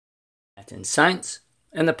Math and Science,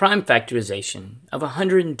 and the prime factorization of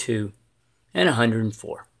 102 and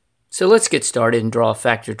 104. So let's get started and draw a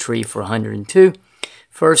factor tree for 102.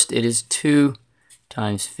 First, it is 2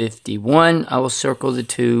 times 51. I will circle the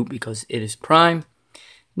 2 because it is prime.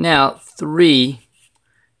 Now, 3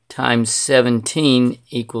 times 17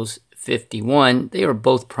 equals 51. They are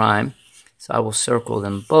both prime, so I will circle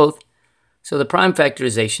them both. So the prime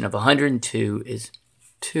factorization of 102 is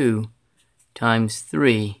 2 times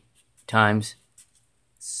 3 times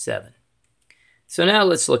 7. So now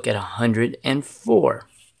let's look at 104.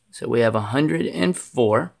 So we have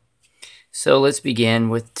 104. So let's begin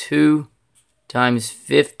with 2 times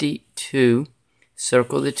 52.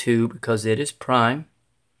 Circle the 2 because it is prime.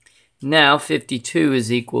 Now 52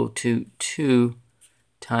 is equal to 2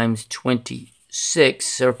 times 26.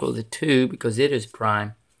 Circle the 2 because it is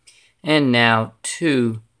prime. And now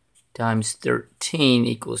 2 times 13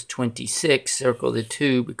 equals 26. Circle the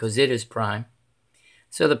 2 because it is prime.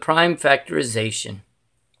 So the prime factorization,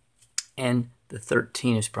 and the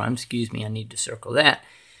 13 is prime, excuse me, I need to circle that,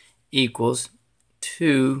 equals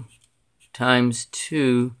 2 times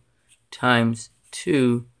 2 times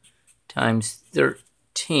 2 times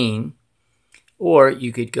 13. Or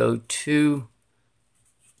you could go 2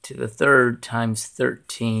 to the third times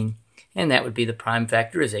 13, and that would be the prime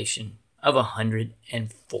factorization of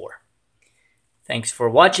 104. Thanks for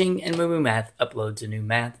watching, and MooMooMath uploads a new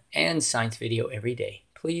math and science video every day.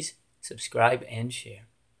 Please subscribe and share.